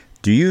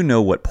Do you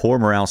know what poor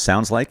morale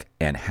sounds like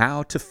and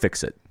how to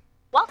fix it?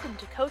 Welcome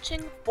to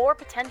Coaching for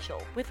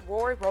Potential with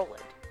Rory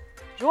Rowland.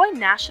 Join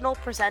national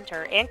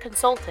presenter and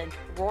consultant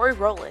Rory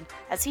Rowland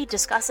as he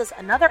discusses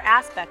another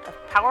aspect of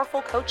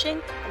powerful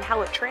coaching and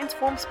how it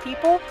transforms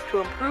people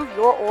to improve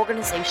your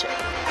organization.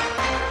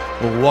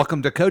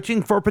 Welcome to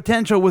Coaching for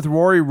Potential with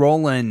Rory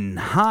Rowland.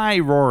 Hi,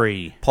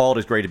 Rory. Paul, it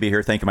is great to be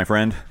here. Thank you, my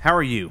friend. How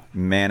are you?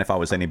 Man, if I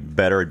was any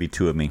better, it'd be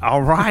two of me.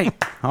 All right.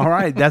 All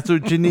right. That's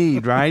what you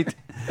need, right?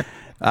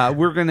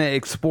 We're going to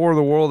explore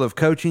the world of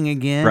coaching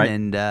again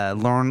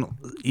and learn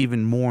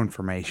even more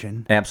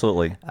information.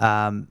 Absolutely.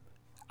 I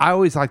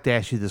always like to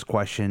ask you this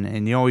question,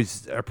 and you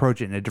always approach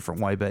it in a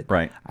different way, but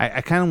I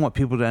kind of want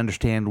people to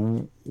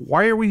understand,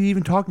 why are we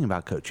even talking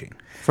about coaching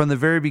from the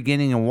very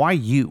beginning, and why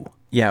you?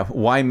 Yeah,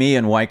 why me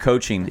and why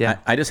coaching? Yeah.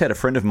 I just had a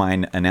friend of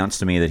mine announce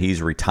to me that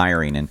he's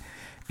retiring,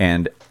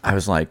 and I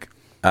was like,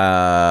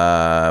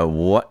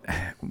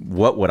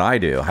 what would I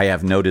do? I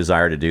have no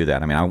desire to do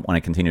that. I mean, I want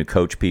to continue to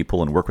coach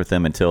people and work with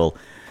them until,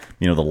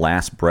 the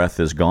last breath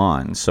is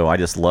gone. So I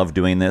just love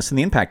doing this and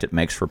the impact it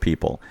makes for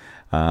people.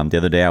 The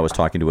other day I was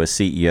talking to a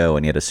CEO,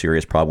 and he had a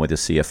serious problem with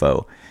his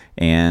CFO,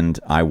 and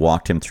I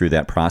walked him through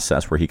that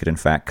process where he could in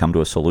fact come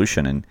to a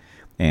solution,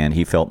 and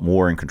he felt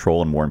more in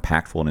control and more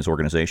impactful in his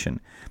organization.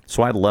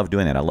 So I love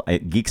doing that.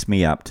 It geeks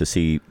me up to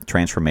see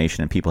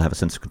transformation and people have a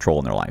sense of control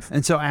in their life.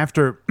 And so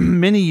after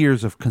many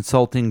years of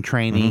consulting,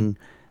 training,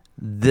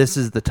 this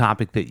is the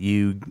topic that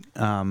you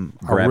are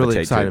really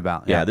excited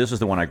about. Yeah, this is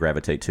the one I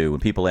gravitate to.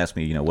 When people ask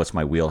me, what's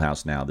my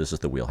wheelhouse now, this is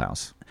the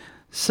wheelhouse.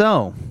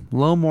 So,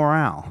 low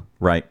morale.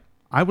 Right.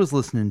 I was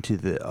listening to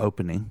the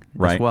opening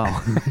as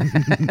well.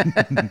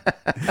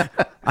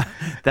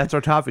 That's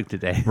our topic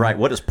today. Right.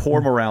 What does poor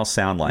morale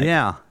sound like?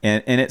 Yeah.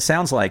 And it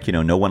sounds like,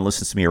 no one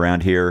listens to me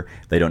around here.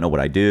 They don't know what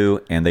I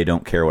do, and they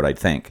don't care what I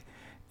think.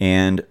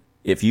 And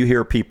if you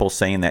hear people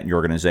saying that in your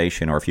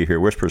organization, or if you hear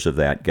whispers of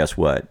that, guess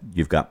what?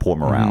 You've got poor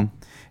morale. Mm-hmm.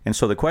 And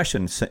so the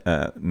question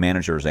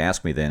managers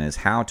ask me then is,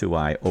 how do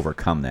I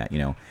overcome that?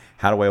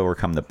 How do I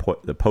overcome the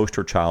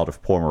poster child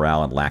of poor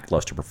morale and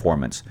lackluster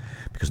performance?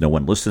 Because no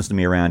one listens to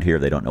me around here,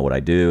 they don't know what I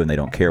do, and they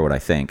don't care what I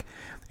think.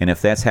 And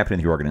if that's happening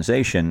in the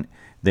organization,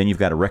 then you've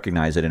got to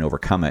recognize it and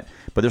overcome it.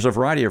 But there's a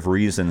variety of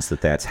reasons that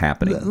that's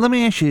happening. Let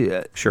me ask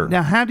you. Sure.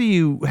 Now,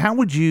 how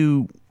would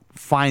you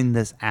find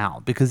this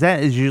out? Because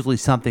that is usually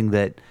something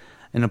that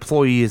an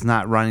employee is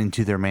not running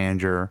to their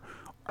manager.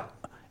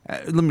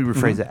 Let me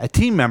rephrase that. A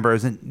team member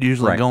isn't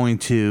usually going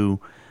to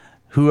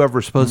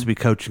whoever's supposed to be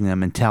coaching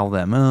them and tell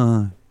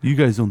them, you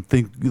guys don't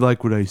think you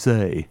like what I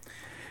say.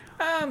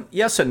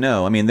 Yes and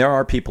no. I mean, there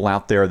are people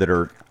out there that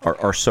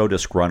are so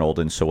disgruntled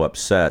and so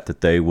upset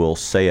that they will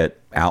say it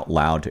out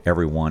loud to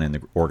everyone in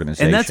the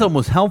organization. And that's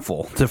almost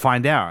helpful to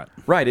find out.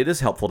 Right. It is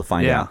helpful to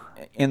find out.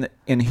 And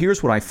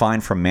here's what I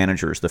find from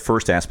managers. The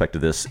first aspect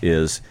of this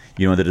is,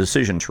 the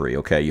decision tree.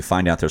 Okay, you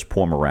find out there's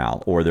poor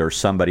morale, or there's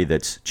somebody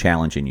that's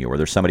challenging you, or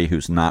there's somebody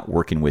who's not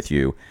working with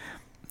you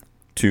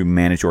to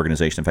manage your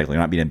organization effectively,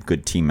 not being a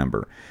good team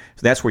member.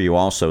 So that's where you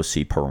also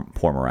see poor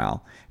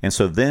morale. And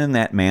so then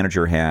that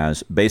manager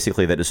has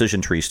basically that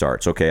decision tree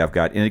starts. Okay, I've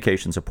got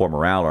indications of poor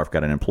morale, or I've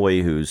got an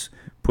employee who's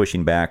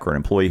pushing back, or an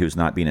employee who's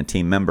not being a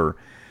team member.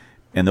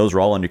 And those are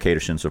all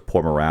indications of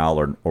poor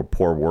morale or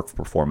poor work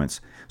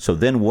performance. So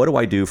then what do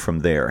I do from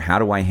there? How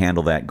do I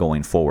handle that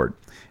going forward?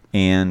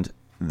 And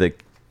the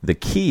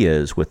key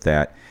is with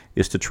that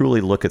is to truly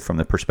look at from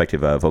the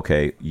perspective of,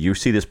 okay, you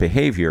see this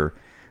behavior,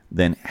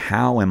 then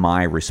how am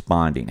I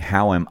responding?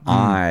 How am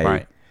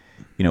I,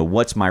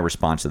 what's my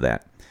response to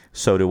that?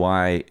 So do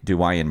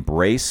I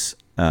embrace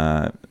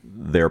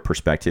their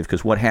perspective?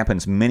 Because what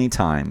happens many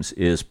times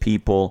is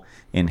people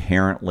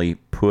inherently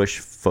push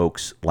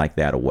folks like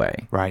that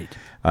away. Right.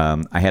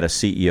 I had a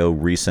CEO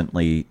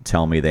recently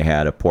tell me they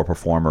had a poor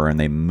performer and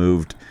they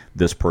moved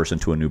this person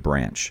to a new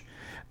branch.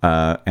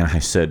 And I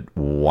said,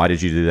 why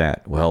did you do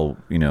that? Well,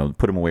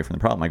 put them away from the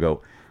problem. I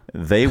go,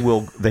 they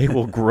will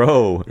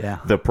grow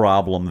the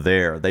problem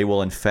there. They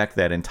will infect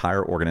that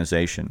entire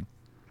organization.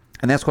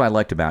 And that's what I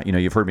liked about,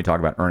 you've heard me talk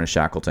about Ernest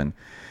Shackleton.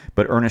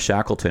 But Ernest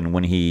Shackleton,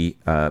 when he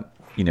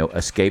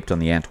escaped on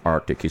the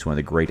Antarctic, he's one of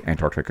the great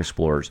Antarctic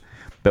explorers.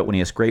 But when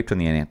he escaped on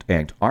the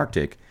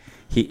Antarctic,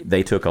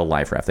 they took a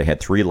life raft. They had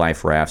 3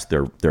 life rafts.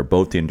 Their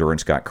boat, the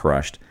Endurance, got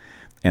crushed,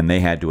 and they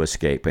had to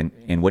escape.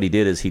 And what he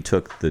did is he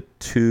took the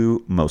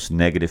 2 most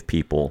negative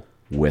people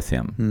with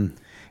him.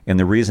 And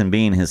the reason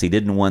being is he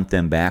didn't want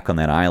them back on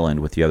that island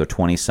with the other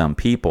 20-some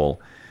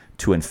people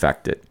to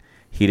infect it.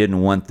 He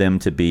didn't want them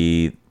to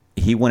be...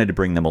 He wanted to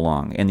bring them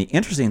along. And the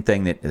interesting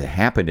thing that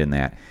happened in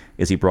that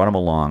is he brought them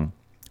along,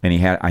 and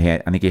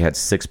I think he had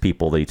 6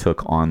 people that he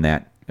took on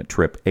that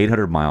trip,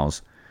 800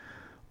 miles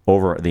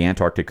over the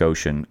Antarctic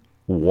Ocean,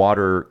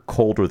 water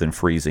colder than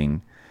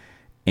freezing,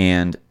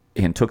 and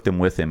took them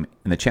with him.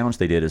 And the challenge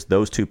they did is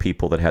those 2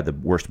 people that had the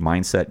worst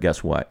mindset,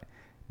 guess what?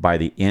 By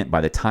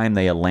the time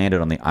they had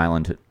landed on the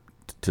island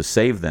to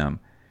save them,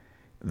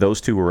 those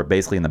 2 were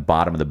basically in the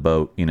bottom of the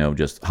boat,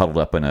 just huddled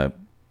up in a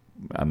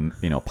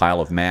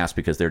pile of mass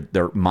because their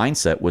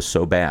mindset was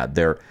so bad.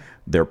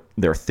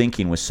 their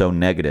thinking was so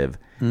negative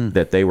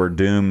that they were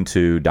doomed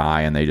to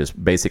die, and they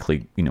just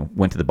basically,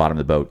 went to the bottom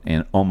of the boat,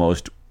 and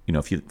almost,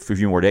 a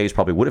few more days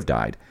probably would have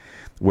died.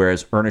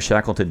 Whereas Ernest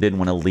Shackleton didn't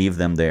want to leave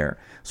them there.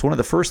 So one of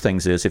the first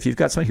things is, if you've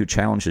got somebody who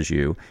challenges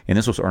you, and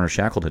this was what Ernest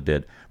Shackleton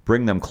did,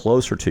 bring them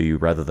closer to you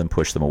rather than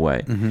push them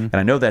away. And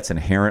I know that's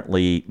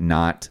inherently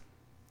not,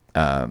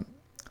 it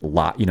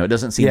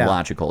doesn't seem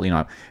logical.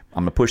 I'm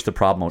going to push the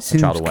problem a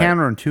child away.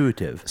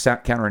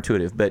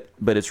 Counterintuitive.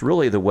 But it's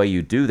really the way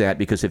you do that,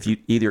 because if you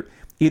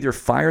either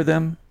fire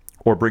them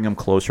or bring them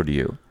closer to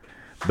you,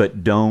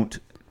 but don't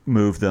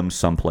move them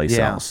someplace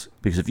else.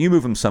 Because if you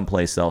move them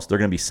someplace else, they're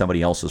going to be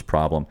somebody else's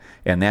problem,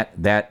 and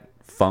that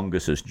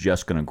fungus is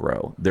just going to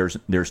grow.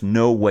 There's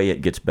no way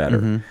it gets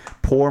better.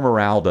 Poor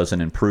morale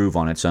doesn't improve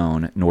on its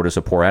own, nor does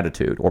a poor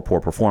attitude or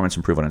poor performance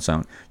improve on its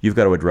own. You've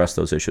got to address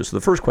those issues. So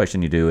the first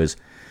question you do is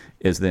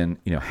then,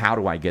 how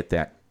do I get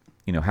that?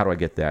 How do I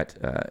get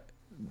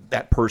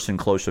that person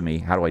close to me?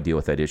 How do I deal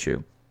with that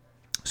issue?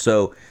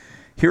 So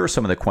here are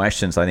some of the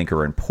questions I think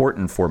are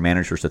important for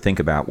managers to think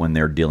about when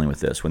they're dealing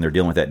with this, when they're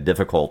dealing with that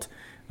difficult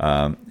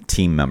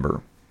team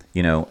member,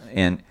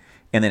 and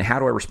then how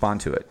do I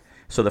respond to it?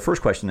 So the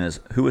first question is,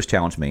 who has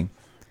challenged me,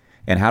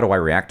 and how do I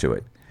react to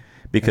it?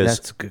 Because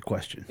that's a good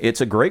question.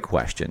 It's a great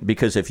question,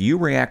 because if you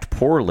react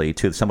poorly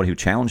to somebody who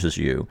challenges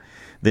you,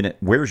 then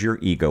where's your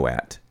ego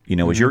at?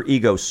 Is your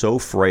ego so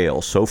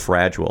frail, so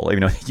fragile?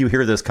 You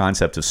hear this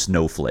concept of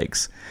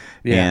snowflakes,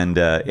 and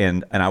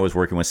I was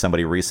working with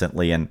somebody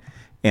recently, and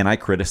I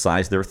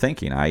criticized their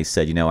thinking. I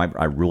said,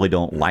 I really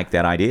don't like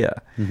that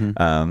idea,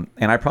 and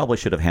I probably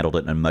should have handled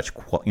it in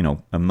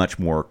a much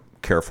more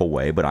careful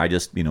way. But I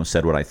just,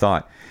 said what I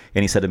thought.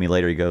 And he said to me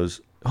later, he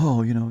goes,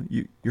 "Oh,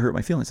 you hurt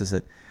my feelings." I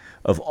said,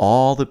 "Of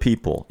all the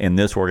people in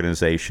this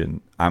organization,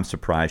 I'm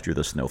surprised you're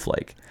the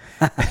snowflake."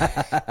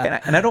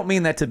 and I don't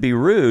mean that to be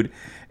rude,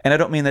 and I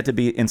don't mean that to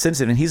be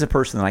insensitive. And he's a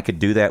person that I could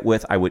do that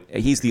with.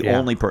 He's the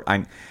only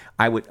person.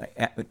 I would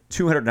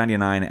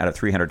 299 out of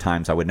 300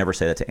 times I would never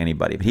say that to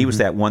anybody. But he was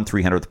that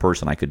 1/300th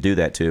person I could do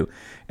that to,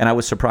 and I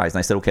was surprised. And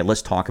I said, "Okay,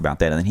 let's talk about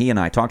that." And then he and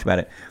I talked about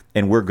it,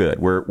 and we're good.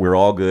 We're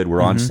all good.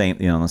 We're on the same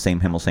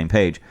hymnal, same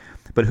page.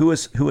 But who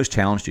has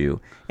challenged you,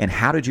 and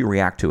how did you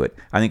react to it?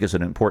 I think is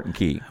an important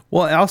key.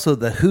 Well, also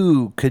the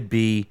who could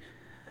be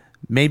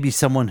maybe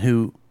someone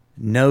who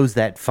knows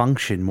that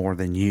function more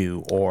than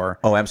you, or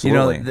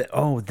absolutely.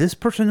 This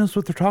person knows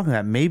what they're talking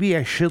about. Maybe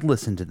I should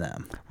listen to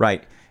them.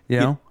 Right.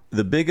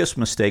 The biggest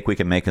mistake we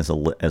can make as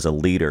a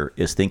leader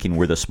is thinking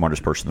we're the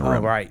smartest person in the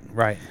room.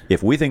 Right.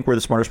 If we think we're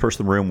the smartest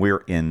person in the room,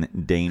 we're in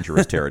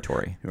dangerous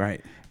territory.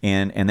 Right.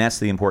 And that's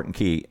the important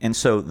key. And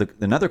so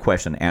another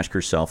question to ask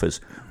yourself is,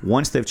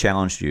 once they've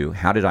challenged you,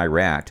 how did I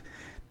react?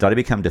 Did I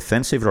become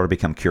defensive, or did I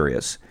become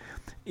curious?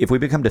 If we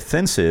become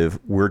defensive,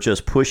 we're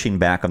just pushing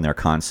back on their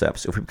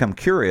concepts. If we become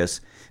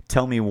curious,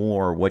 tell me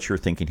more what your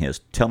thinking is.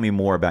 Tell me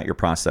more about your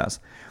process.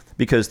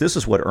 Because this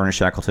is what Ernest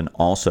Shackleton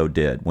also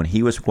did when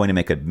he was going to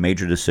make a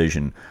major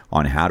decision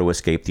on how to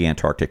escape the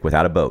Antarctic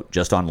without a boat,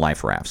 just on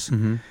life rafts.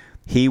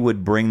 He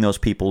would bring those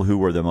people who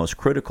were the most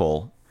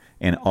critical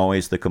and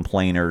always the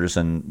complainers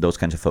and those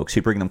kinds of folks.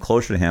 He'd bring them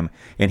closer to him,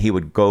 and he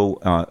would go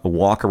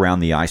walk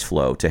around the ice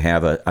floe to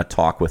have a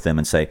talk with them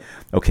and say,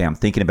 "Okay, I'm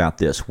thinking about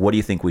this. What do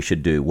you think we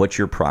should do? What's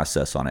your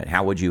process on it?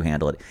 How would you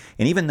handle it?"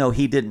 And even though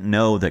he didn't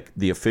know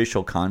the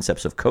official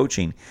concepts of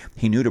coaching,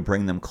 he knew to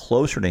bring them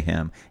closer to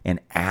him and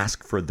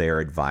ask for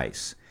their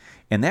advice.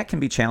 And that can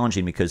be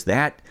challenging, because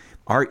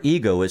our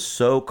ego is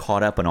so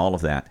caught up in all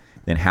of that.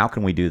 Then how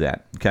can we do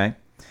that? Okay?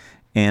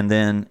 And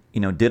then,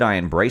 did I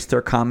embrace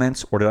their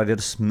comments, or did I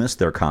dismiss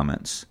their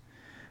comments?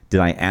 Did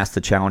I ask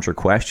the challenger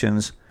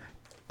questions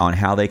on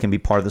how they can be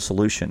part of the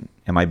solution?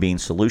 Am I being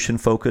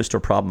solution-focused or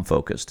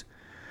problem-focused?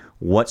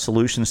 What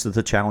solutions does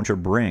the challenger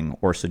bring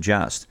or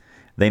suggest?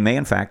 They may,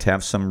 in fact,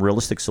 have some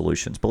realistic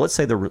solutions, but let's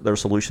say their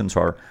solutions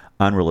are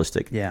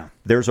unrealistic. Yeah.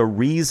 There's a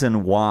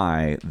reason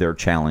why they're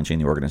challenging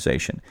the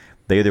organization.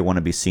 They either want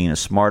to be seen as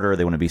smarter,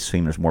 they want to be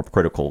seen as a more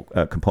critical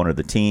component of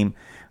the team.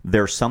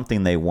 There's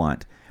something they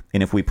want.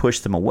 And if we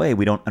push them away,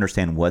 we don't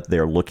understand what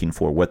they're looking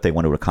for, what they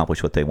want to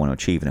accomplish, what they want to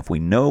achieve. And if we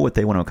know what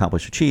they want to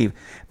accomplish, achieve,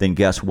 then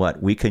guess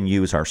what? We can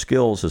use our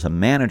skills as a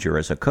manager,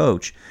 as a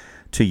coach,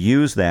 to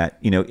use that.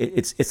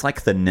 It's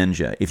like the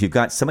ninja. If you've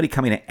got somebody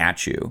coming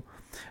at you,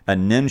 a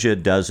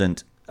ninja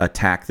doesn't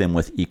attack them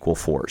with equal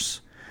force.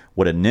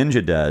 What a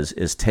ninja does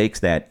is takes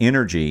that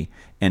energy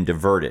and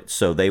divert it.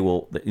 So they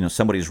will,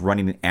 somebody's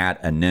running at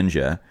a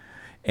ninja,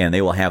 and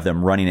they will have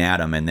them running at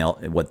them,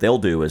 and what they'll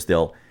do is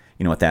they'll,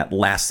 at that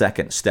last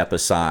second, step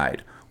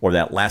aside, or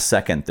that last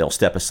second, they'll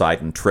step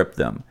aside and trip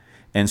them.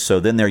 And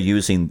so then they're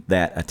using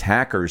that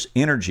attacker's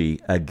energy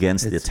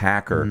against the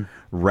attacker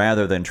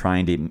rather than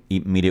trying to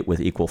meet it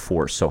with equal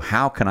force. So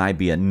how can I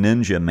be a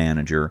ninja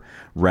manager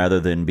rather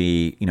than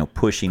be,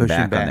 pushing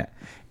back on that?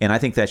 And I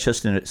think that's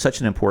just such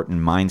an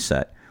important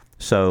mindset.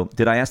 So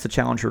did I ask the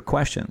challenger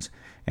questions?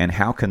 And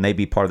how can they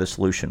be part of the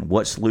solution?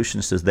 What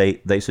solutions does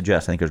they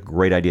suggest? I think there's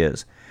great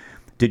ideas.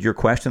 did your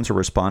questions or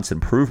response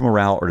improve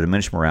morale or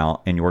diminish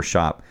morale in your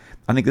shop?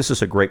 I think this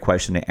is a great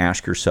question to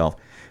ask yourself.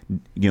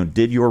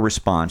 Did your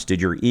response, did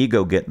your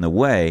ego get in the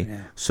way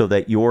so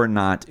that you're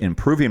not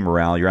improving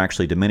morale, you're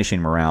actually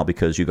diminishing morale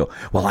because you go,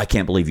 well, I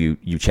can't believe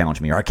you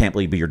challenged me, or I can't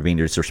believe you're being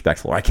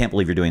disrespectful, or I can't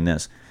believe you're doing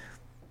this.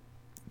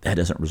 That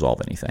doesn't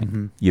resolve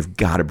anything. You've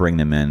got to bring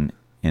them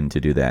in to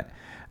do that.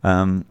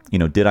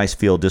 Did I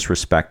feel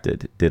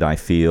disrespected? Did I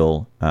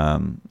feel,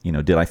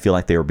 did I feel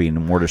like they were being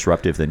more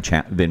disruptive than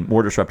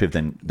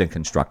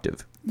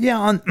constructive? Yeah,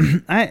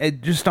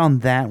 on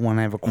that one,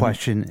 I have a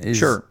question. Is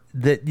Sure.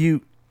 That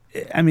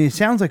it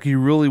sounds like you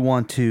really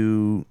want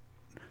to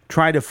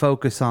try to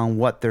focus on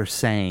what they're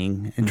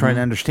saying and try to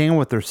understand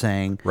what they're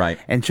saying, right,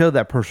 and show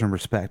that person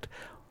respect.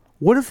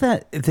 What if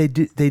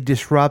they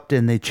disrupt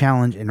and they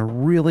challenge in a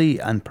really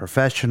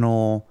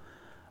unprofessional,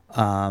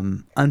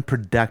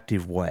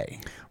 unproductive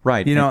way,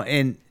 right?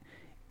 And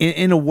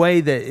in a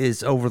way that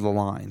is over the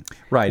line,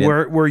 right?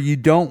 Where you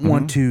don't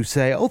want to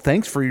say, "Oh,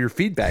 thanks for your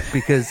feedback,"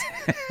 because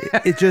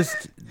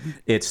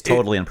it's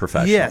totally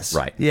unprofessional. Yes,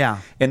 right. Yeah.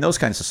 In those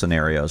kinds of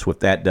scenarios, if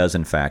that does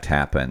in fact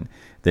happen,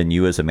 then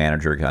you as a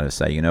manager got to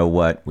say, you know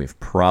what, we've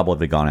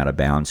probably gone out of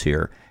bounds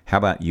here. How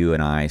about you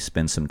and I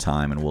spend some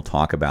time and we'll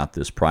talk about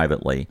this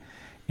privately.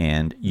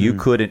 And you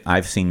couldn't.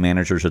 I've seen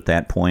managers at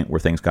that point where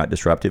things got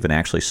disruptive and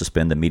actually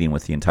suspend the meeting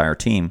with the entire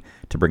team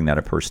to bring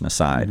that person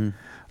aside,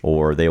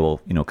 or they will,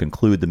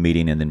 conclude the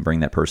meeting and then bring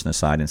that person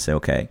aside and say,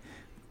 okay,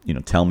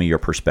 tell me your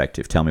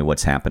perspective, tell me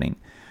what's happening.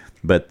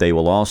 But they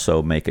will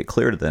also make it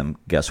clear to them,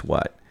 guess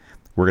what?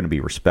 We're going to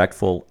be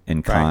respectful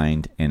and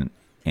kind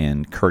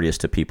and courteous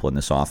to people in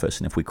this office,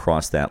 and if we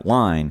cross that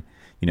line,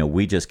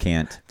 we just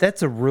can't.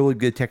 That's a really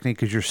good technique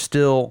because you're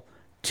still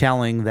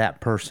telling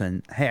that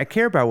person, "Hey, I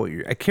care about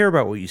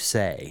what you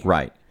say."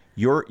 Right.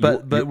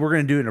 But we're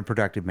going to do it in a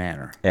productive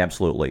manner.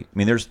 Absolutely. I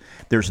mean,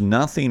 there's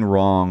nothing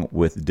wrong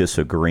with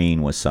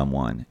disagreeing with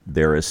someone.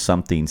 There is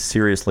something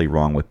seriously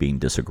wrong with being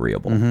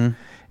disagreeable.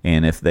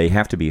 And if they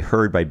have to be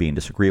heard by being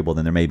disagreeable,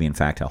 then there may be, in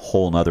fact, a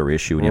whole other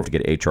issue, and you have to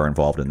get HR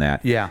involved in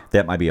that. Yeah.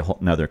 That might be a whole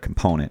another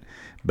component.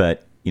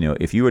 But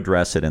if you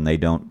address it and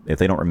if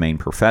they don't remain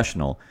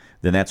professional,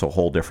 then that's a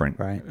whole different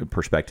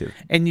perspective.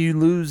 And you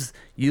lose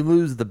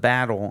the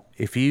battle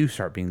if you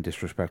start being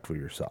disrespectful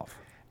yourself.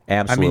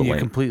 Absolutely. You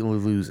completely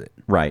lose it.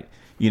 Right.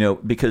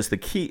 Because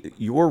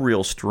your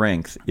real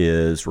strength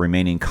is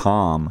remaining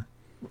calm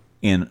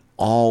in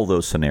all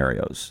those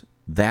scenarios.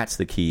 That's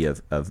the key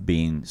of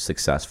being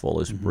successful,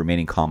 is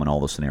remaining calm in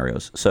all those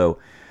scenarios. So,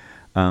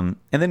 and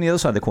then the other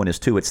side of the coin is,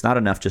 too, it's not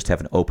enough just to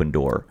have an open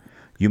door.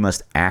 You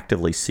must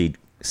actively seek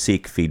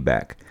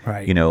feedback.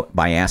 Right.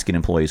 By asking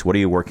employees, what are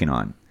you working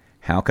on?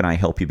 How can I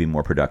help you be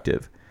more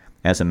productive?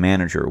 As a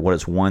manager, what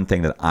is one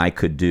thing that I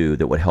could do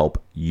that would help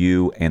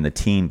you and the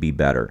team be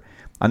better?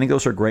 I think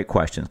those are great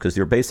questions because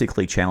you're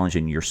basically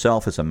challenging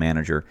yourself as a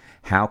manager.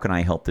 How can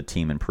I help the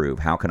team improve?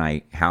 How can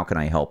I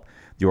help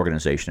the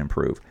organization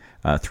improve?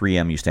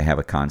 3M used to have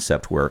a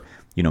concept where,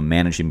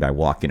 managing by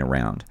walking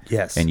around.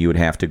 Yes. And you would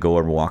have to go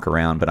and walk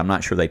around, but I'm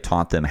not sure they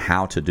taught them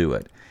how to do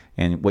it.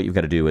 And what you've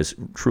got to do is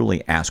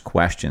truly ask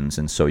questions,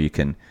 and so you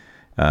can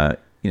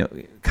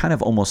kind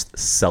of almost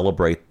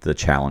celebrate the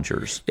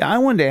challengers. Yeah, I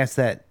wanted to ask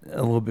that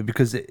a little bit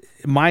because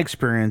my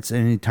experience,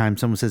 anytime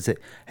someone says that,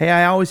 hey,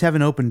 I always have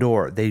an open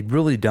door, they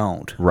really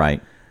don't.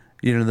 Right.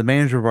 The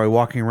manager, by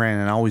walking around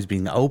and always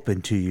being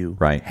open to you,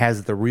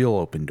 has the real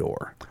open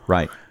door.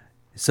 Right.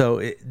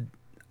 So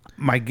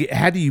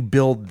how do you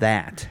build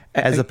that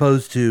as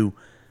opposed to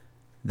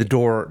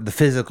the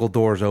physical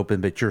door's open,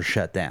 but you're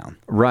shut down?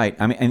 Right.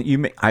 I mean,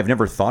 and I've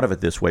never thought of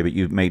it this way, but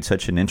you've made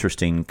such an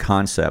interesting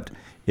concept.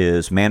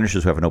 Is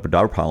managers who have an open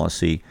door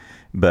policy,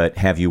 but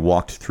have you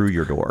walked through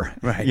your door?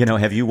 Right.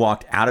 Have you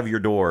walked out of your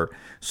door?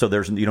 So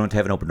you don't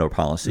have an open door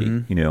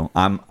policy.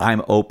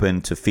 I'm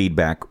open to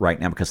feedback right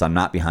now because I'm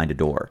not behind a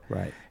door.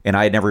 Right. And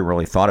I had never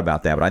really thought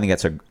about that, but I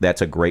think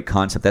that's a great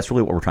concept. That's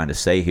really what we're trying to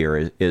say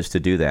here is to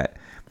do that,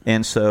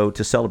 and so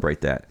to celebrate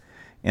that,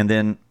 and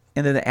then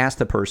to ask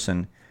the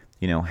person,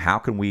 how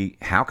can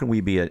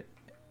we be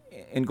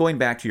and going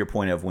back to your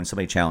point of when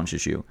somebody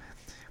challenges you.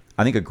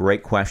 I think a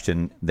great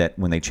question that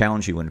when they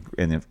challenge you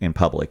in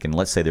public, and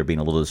let's say they're being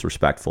a little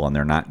disrespectful and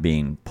they're not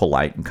being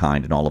polite and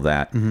kind and all of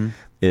that,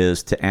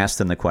 is to ask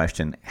them the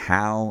question,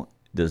 how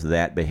does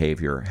that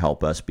behavior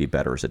help us be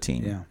better as a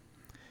team? Yeah.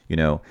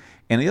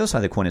 And the other side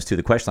of the coin is, too,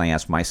 the question I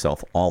ask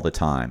myself all the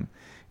time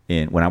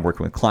when I'm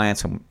working with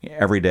clients,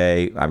 every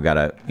day I've got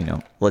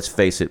to, let's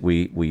face it,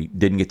 we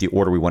didn't get the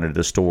order we wanted at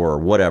a store or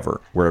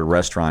whatever, we're at a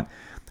restaurant.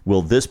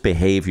 Will this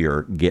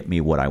behavior get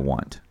me what I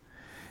want?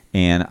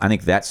 And I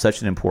think that's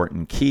such an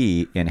important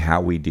key in how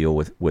we deal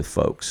with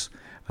folks.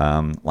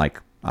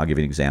 Like, I'll give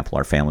you an example.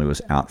 Our family was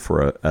out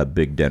for a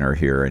big dinner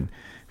here, and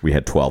we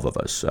had 12 of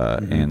us.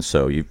 And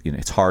so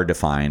it's hard to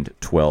find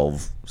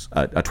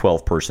a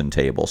 12-person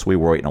table. So we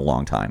were waiting a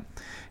long time.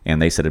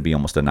 And they said it'd be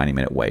almost a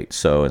 90-minute wait.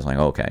 So it's like,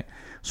 okay.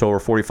 So we're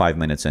 45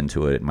 minutes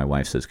into it, and my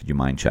wife says, could you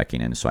mind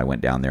checking in? So I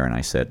went down there, and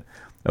I said,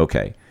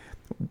 okay,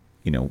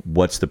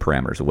 what's the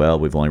parameters? Well,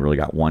 we've only really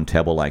got one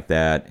table like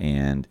that,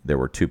 and there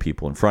were 2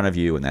 people in front of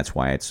you, and that's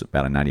why it's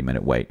about a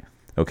 90-minute wait.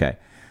 Okay.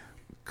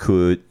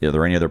 Are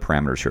there any other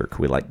parameters here?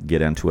 Could we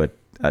get into a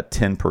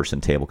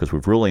 10-person table? Because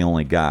we've really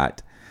only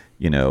got,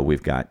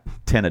 we've got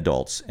 10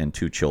 adults and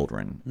 2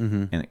 children.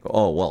 Mm-hmm. And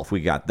if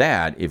we got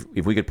that,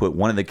 if we could put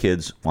one of the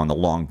kids on the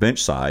long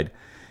bench side,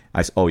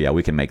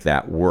 we can make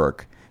that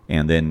work.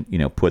 And then,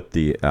 put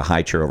the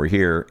high chair over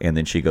here. And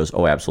then she goes,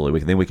 oh, absolutely.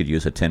 Then we could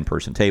use a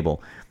 10-person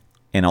table.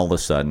 And all of a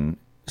sudden,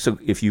 so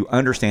if you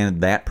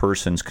understand that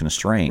person's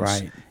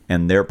constraints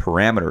and their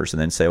parameters,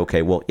 and then say,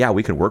 okay, well, yeah,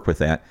 we could work with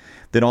that.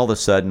 Then all of a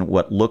sudden,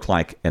 what looked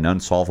like an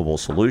unsolvable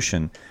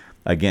solution,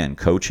 again,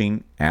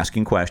 coaching,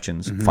 asking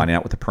questions, finding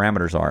out what the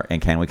parameters are,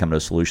 and can we come to a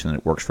solution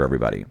that works for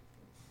everybody?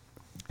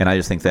 And I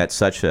just think that's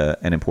such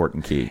an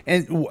important key.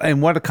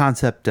 And what a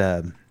concept.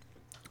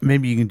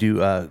 Maybe you can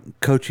do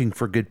coaching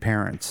for good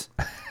parents.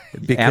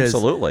 Because,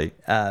 absolutely.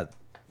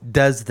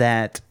 Does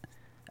that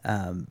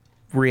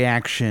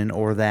reaction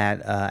or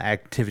that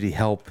activity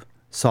help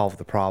solve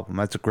the problem?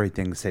 That's a great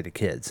thing to say to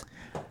kids.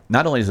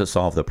 Not only does it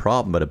solve the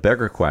problem, but a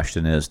bigger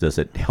question is: does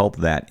it help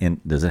that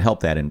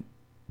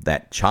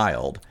that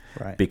child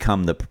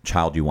become the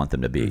child you want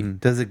them to be? Mm-hmm.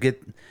 Does it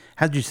get?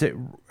 How'd you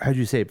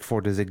say it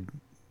before? Does it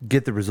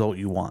get the result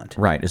you want?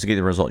 Right. Does it get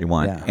the result you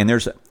want? Yeah.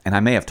 And I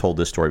may have told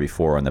this story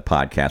before on the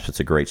podcast. But it's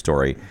a great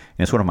story, and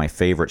it's one of my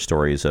favorite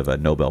stories of a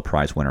Nobel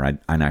Prize winner.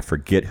 I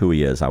forget who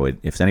he is.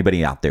 If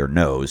anybody out there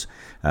knows,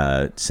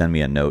 send me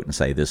a note and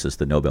say this is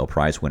the Nobel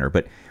Prize winner.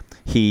 But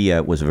he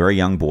was a very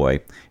young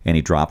boy, and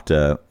he dropped.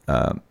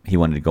 He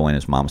wanted to go in.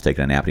 His mom was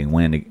taking a nap, and he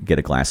went in to get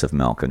a glass of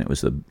milk. And it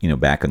was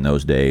back in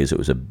those days, it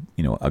was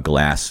a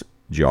glass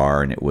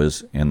jar, and it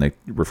was in the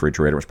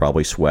refrigerator. It was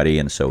probably sweaty,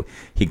 and so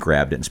he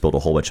grabbed it and spilled a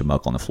whole bunch of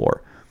milk on the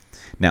floor.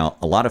 Now,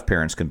 a lot of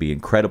parents can be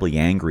incredibly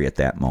angry at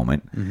that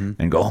moment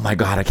and go, "Oh my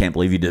God, I can't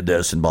believe you did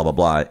this," and blah blah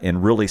blah,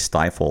 and really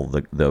stifle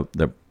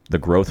the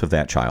growth of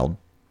that child.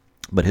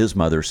 But his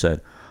mother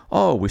said,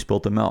 "Oh, we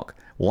spilled the milk.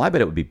 Well, I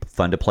bet it would be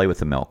fun to play with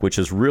the milk," which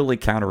is really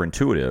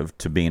counterintuitive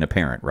to being a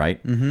parent,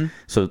 right? Mm-hmm.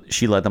 So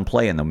she let them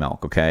play in the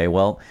milk. Okay,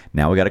 well,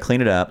 now we got to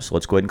clean it up, so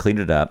let's go ahead and clean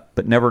it up,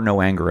 but never no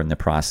anger in the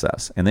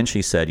process. And then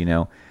she said,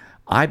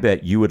 I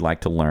bet you would like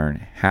to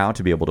learn how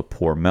to be able to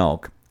pour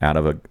milk out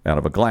of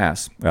a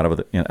glass, out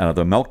of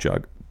the milk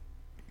jug.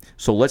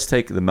 So let's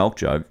take the milk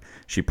jug.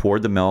 She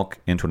poured the milk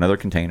into another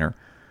container,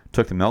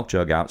 took the milk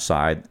jug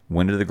outside,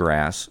 went into the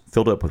grass,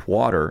 filled it up with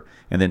water,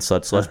 and then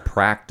said, let's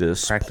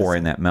practice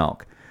pouring that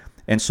milk.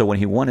 And so when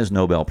he won his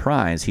Nobel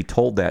Prize, he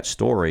told that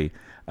story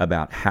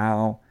about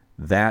how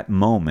that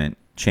moment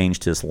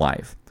changed his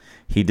life.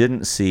 He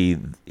didn't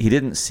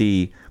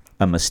see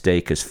a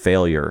mistake as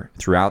failure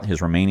throughout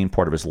his remaining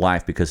part of his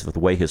life because of the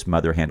way his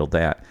mother handled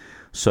that.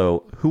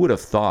 So who would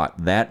have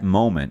thought that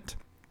moment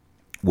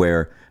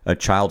where a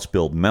child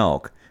spilled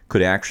milk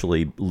could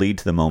actually lead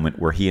to the moment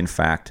where he, in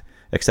fact,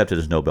 accepted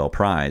his Nobel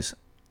Prize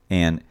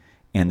and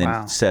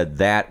then said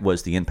that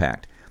was the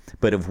impact.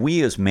 But if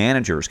we as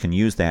managers can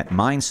use that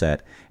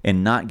mindset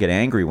and not get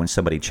angry when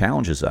somebody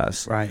challenges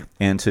us,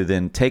 and to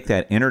then take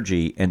that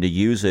energy and to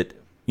use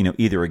it,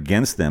 either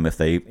against them if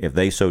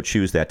they so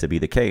choose that to be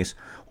the case,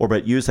 or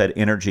but use that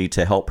energy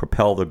to help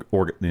propel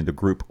the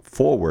group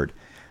forward,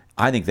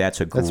 I think that's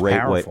a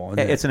great way.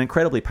 It's an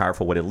incredibly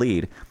powerful way to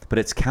lead, but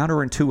it's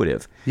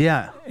counterintuitive.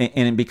 Yeah,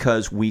 and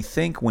because we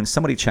think when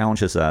somebody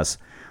challenges us,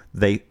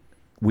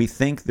 we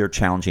think they're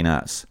challenging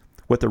us.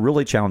 What they're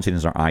really challenging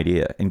is our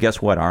idea. And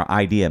guess what? Our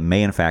idea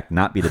may, in fact,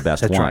 not be the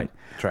best one. Right.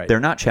 That's right. They're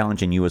not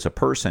challenging you as a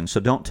person, so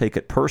don't take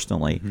it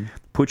personally. Mm-hmm.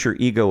 Put your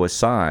ego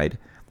aside.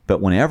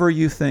 But whenever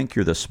you think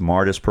you're the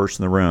smartest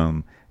person in the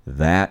room,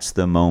 that's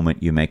the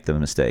moment you make the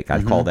mistake.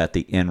 I'd call that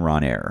the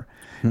Enron error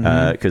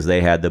because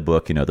they had the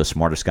book, the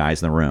smartest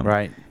guys in the room.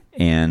 Right.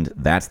 And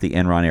that's the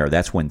Enron error.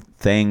 That's when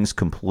things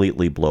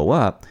completely blow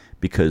up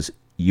because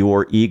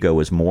your ego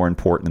is more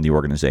important than the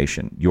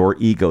organization. Your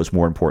ego is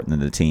more important than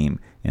the team.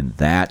 And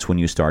that's when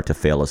you start to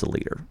fail as a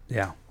leader.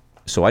 Yeah.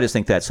 So I just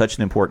think that's such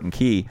an important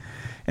key.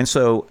 And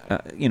so,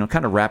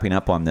 kind of wrapping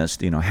up on this,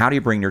 how do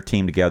you bring your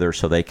team together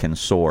so they can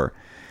soar?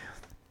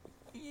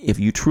 If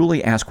you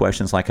truly ask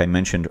questions like I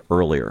mentioned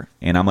earlier,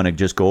 and I'm going to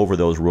just go over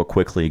those real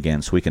quickly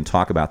again so we can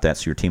talk about that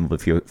so your team will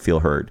feel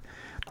heard.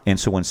 And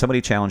so when somebody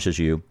challenges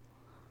you,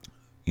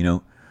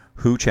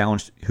 who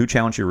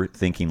challenged your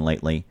thinking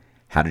lately?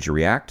 How did you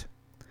react?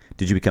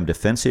 Did you become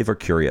defensive or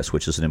curious,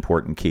 which is an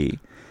important key?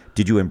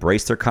 Did you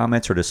embrace their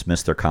comments or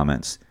dismiss their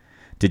comments?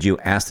 Did you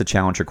ask the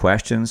challenger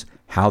questions,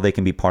 how they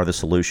can be part of the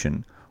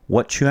solution?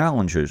 What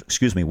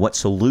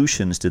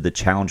solutions did the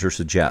challenger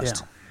suggest?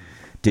 Yeah.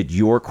 Did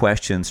your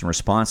questions and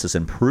responses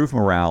improve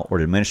morale or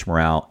diminish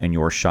morale in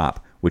your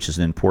shop, which is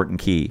an important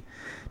key?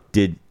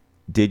 Did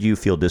you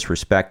feel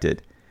disrespected?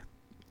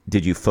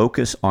 Did you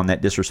focus on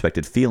that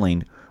disrespected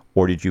feeling,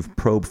 or did you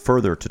probe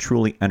further to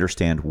truly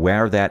understand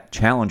where that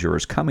challenger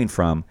is coming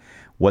from,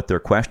 what their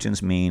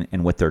questions mean,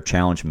 and what their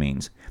challenge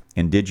means?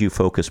 And did you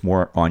focus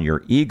more on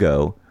your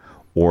ego,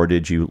 or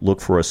did you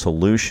look for a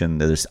solution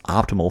that is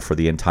optimal for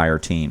the entire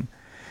team?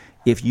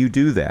 If you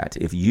do that,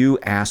 if you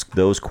ask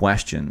those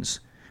questions,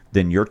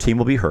 then your team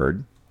will be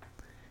heard.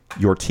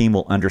 Your team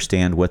will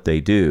understand what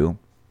they do.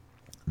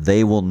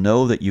 They will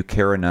know that you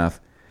care enough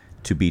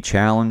to be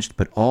challenged,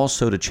 but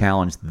also to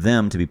challenge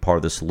them to be part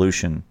of the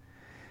solution.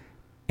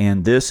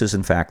 And this is,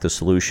 in fact, the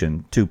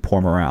solution to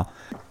poor morale.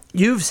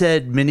 You've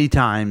said many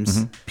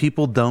times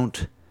people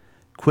don't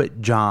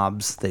quit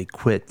jobs, they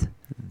quit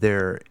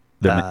the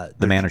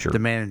manager. The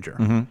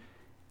manager.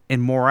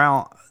 And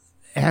morale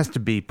has to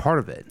be part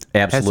of it. Absolutely.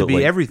 It has to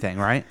be everything,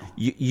 right?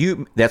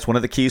 You that's one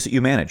of the keys that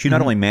you manage. You not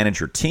only manage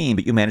your team,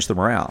 but you manage the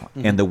morale.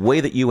 And the way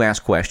that you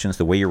ask questions,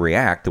 the way you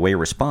react, the way you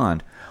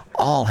respond,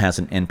 all has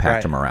an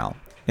impact on morale.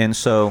 And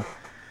so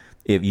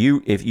if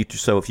you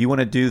want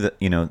to do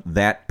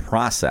that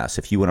process,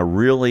 if you want to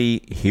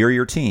really hear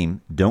your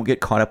team, don't get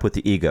caught up with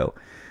the ego.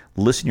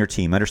 Listen to your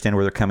team, understand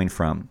where they're coming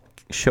from.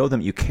 Show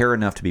them you care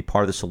enough to be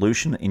part of the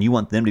solution, and you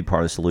want them to be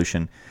part of the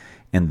solution.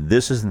 And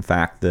this is, in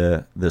fact,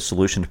 the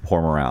solution to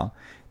poor morale.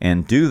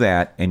 And do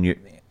that, and you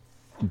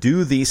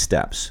do these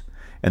steps,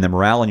 and the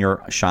morale in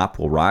your shop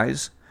will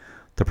rise,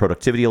 the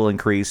productivity will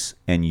increase,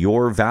 and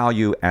your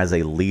value as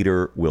a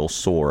leader will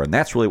soar. And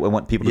that's really what I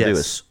want people to do,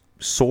 is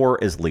soar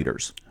as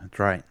leaders. That's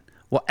right.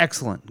 Well,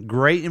 excellent.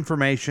 Great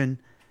information.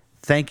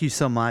 Thank you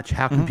so much.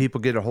 How can people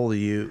get a hold of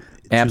you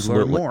to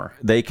learn more?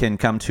 They can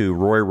come to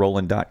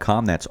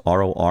RoryRowland.com. That's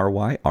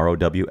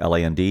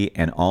RoryRowland,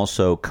 and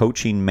also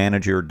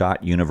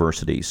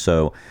coachingmanager.university.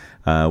 So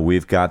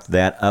we've got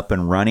that up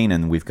and running,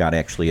 and we've got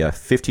actually a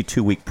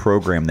 52-week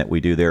program that we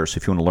do there. So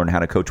if you want to learn how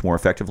to coach more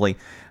effectively,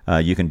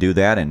 you can do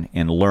that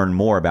and learn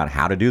more about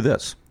how to do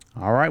this.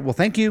 All right. Well,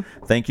 thank you.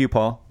 Thank you,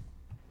 Paul.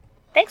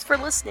 Thanks for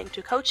listening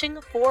to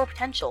Coaching for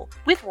Potential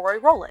with Rory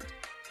Rowland.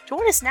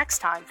 Join us next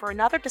time for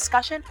another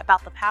discussion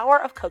about the power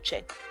of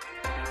coaching.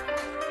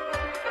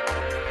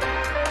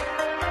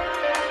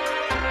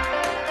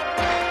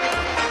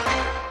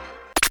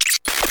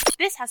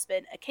 This has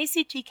been a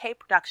KCTK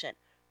production,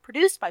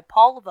 produced by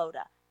Paul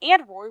Lavoda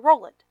and Rory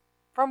Rowland.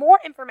 For more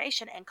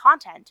information and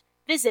content,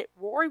 visit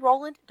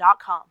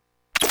RoryRowland.com.